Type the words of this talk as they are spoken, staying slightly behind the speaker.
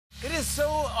It is so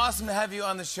awesome to have you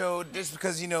on the show, just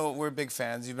because, you know, we're big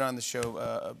fans. You've been on the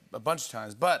show a bunch of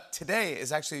times, but today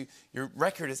is actually, your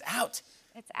record is out.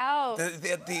 It's out. The odds.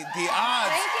 Thank you.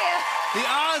 The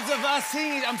odds of us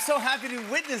seeing, I'm so happy to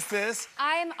witness this.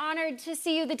 I'm honored to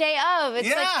see you the day of. It's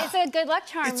like, it's a good luck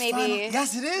charm, maybe.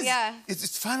 Yes, it is. Yeah.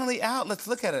 It's finally out. Let's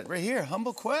look at it right here.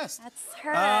 Humble Quest. That's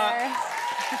her.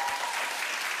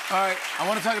 All right, I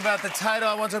want to talk about the title.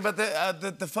 I want to talk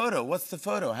about the photo. What's the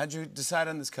photo? How'd you decide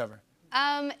on this cover?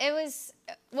 It was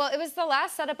the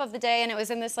last setup of the day, and it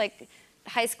was in this like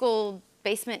high school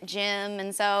basement gym,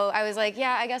 and so I was like,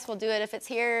 yeah, I guess we'll do it if it's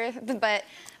here. But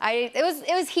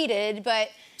it was heated, but.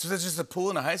 So there's just a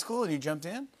pool in a high school, and you jumped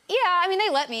in? Yeah, I mean,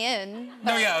 they let me in.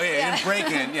 No, yeah, you didn't break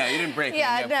in. Yeah, you didn't break in.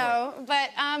 Yeah, no.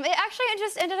 But it actually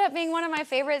just ended up being one of my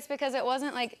favorites because it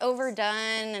wasn't, like,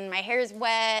 overdone, and my hair's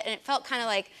wet, and it felt kind of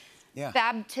like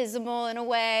baptismal in a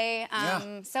way.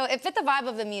 So it fit the vibe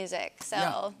of the music,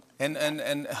 so. Yeah.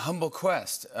 And Humble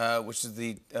Quest, which is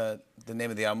the name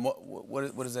of the album.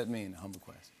 What does that mean, Humble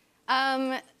Quest?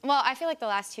 Well, I feel like the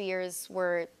last 2 years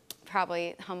were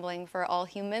probably humbling for all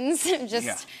humans,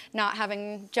 just not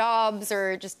having jobs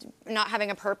or just not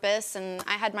having a purpose. And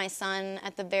I had my son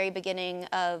at the very beginning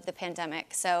of the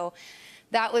pandemic, so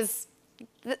that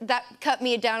cut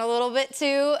me down a little bit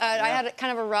too. I had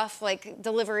kind of a rough like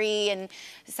delivery, and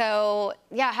so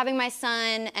yeah, having my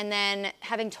son and then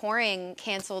having touring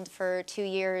canceled for 2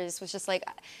 years was just like,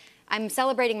 I'm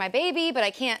celebrating my baby, but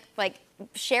I can't like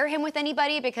share him with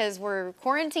anybody because we're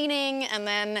quarantining, and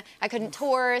then I couldn't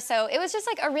tour. So it was just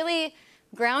like a really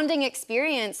grounding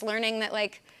experience, learning that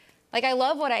like I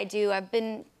love what I do. I've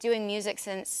been doing music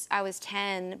since I was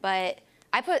 10, but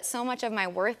I put so much of my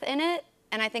worth in it.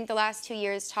 And I think the last 2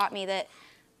 years taught me that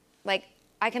like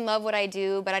I can love what I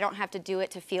do, but I don't have to do it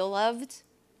to feel loved.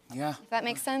 Yeah. If that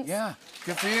makes sense? Yeah,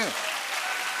 good for you.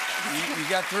 You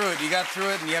got through it. You got through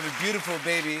it, and you have a beautiful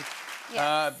baby.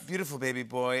 Yes. Beautiful baby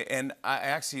boy, and I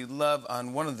actually love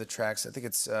on one of the tracks, I think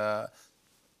it's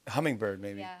Hummingbird,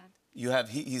 maybe. Yeah. You have,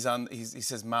 he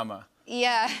says mama.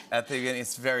 Yeah. At the beginning,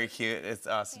 it's very cute, it's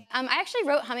awesome. I actually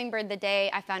wrote Hummingbird the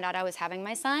day I found out I was having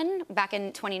my son, back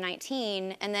in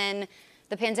 2019, and then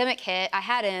the pandemic hit, I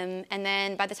had him, and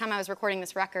then by the time I was recording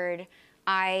this record,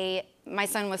 my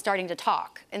son was starting to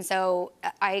talk, and so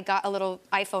I got a little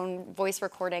iPhone voice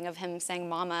recording of him saying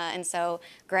mama, and so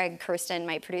Greg Kirsten,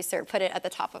 my producer, put it at the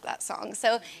top of that song.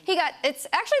 So it's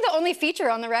actually the only feature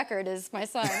on the record is my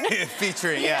son.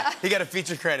 Featuring, yeah. He got a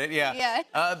feature credit, yeah.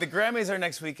 Yeah. The Grammys are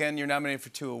next weekend. You're nominated for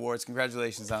 2 awards.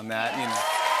 Congratulations on that. You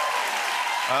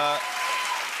know.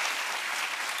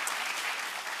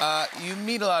 You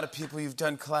meet a lot of people. You've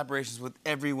done collaborations with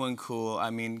everyone cool. I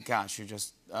mean, gosh, you're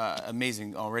just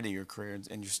amazing already, your career,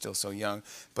 and you're still so young.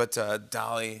 But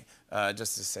Dolly,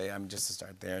 just to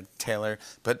start there, Taylor.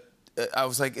 But I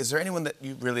was like, is there anyone that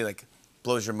you really like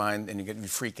blows your mind and you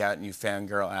freak out and you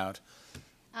fangirl out?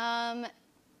 I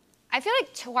feel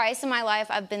like twice in my life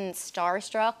I've been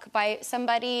starstruck by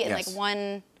somebody, and like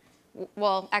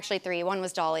well, actually 3. One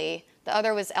was Dolly. The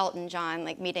other was Elton John,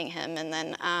 like meeting him, and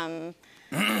then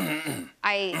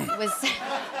I was.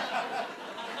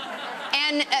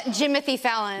 And Jimothy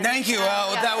Fallon. Thank you.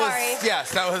 That was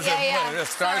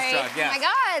starstruck. Yeah. Oh my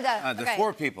God. The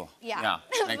 4 people. Yeah.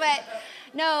 But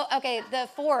no, okay. The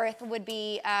 4th would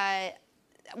be. I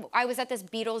was at this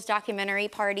Beatles documentary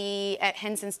party at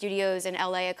Henson Studios in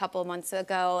LA a couple of months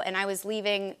ago, and I was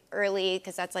leaving early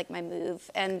because that's like my move,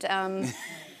 and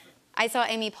I saw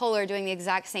Amy Poehler doing the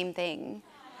exact same thing,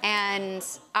 and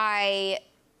I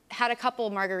had a couple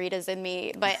margaritas in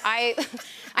me, but I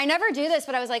never do this,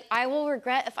 but I was like, I will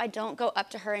regret if I don't go up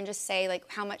to her and just say like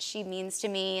how much she means to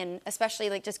me, and especially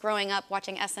like just growing up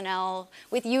watching SNL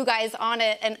with you guys on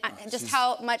it, and just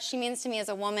how much she means to me as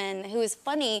a woman who is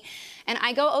funny. And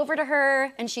I go over to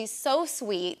her, and she's so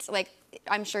sweet, like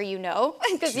I'm sure you know,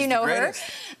 because you know her.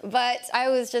 But I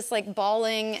was just like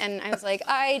bawling, and I was like,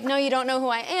 I know you don't know who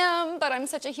I am, but I'm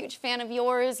such a huge fan of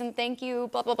yours, and thank you,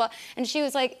 blah, blah, blah. And she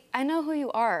was like, I know who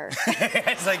you are.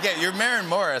 It's like, yeah, you're Maren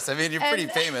Morris. I mean, you're pretty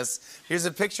famous. Here's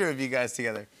a picture of you guys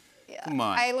together. Yeah. Come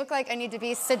on. I look like I need to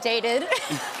be sedated.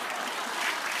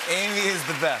 Amy is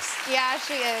the best. Yeah,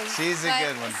 she is. She's a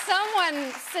good one.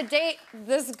 Someone sedate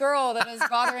this girl that is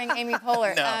bothering Amy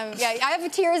Poehler. No. Yeah, I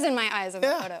have tears in my eyes of the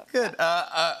photo. Good.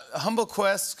 Humble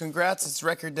Quest, congrats. It's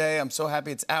record day. I'm so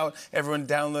happy it's out. Everyone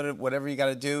download it, whatever you got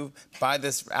to do. Buy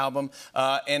this album.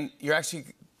 And you're actually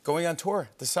going on tour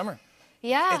this summer.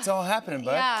 Yeah. It's all happening,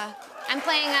 bud. Yeah. I'm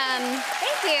playing,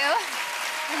 thank you.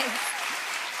 Thanks.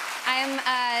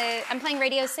 I'm playing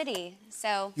Radio City,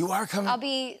 so you are coming. I'll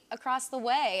be across the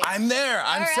way. I'm there.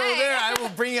 I'm so right. there. I will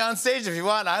bring you on stage if you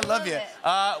want. I love you. It.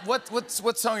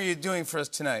 What song are you doing for us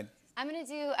tonight? I'm gonna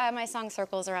do my song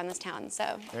Circles Around This Town.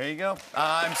 So there you go.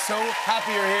 I'm so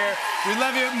happy you're here. We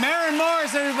love you, Maren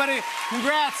Morris. Everybody,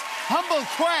 congrats. Humble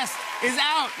Quest is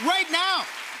out right now.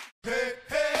 Hey,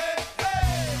 hey.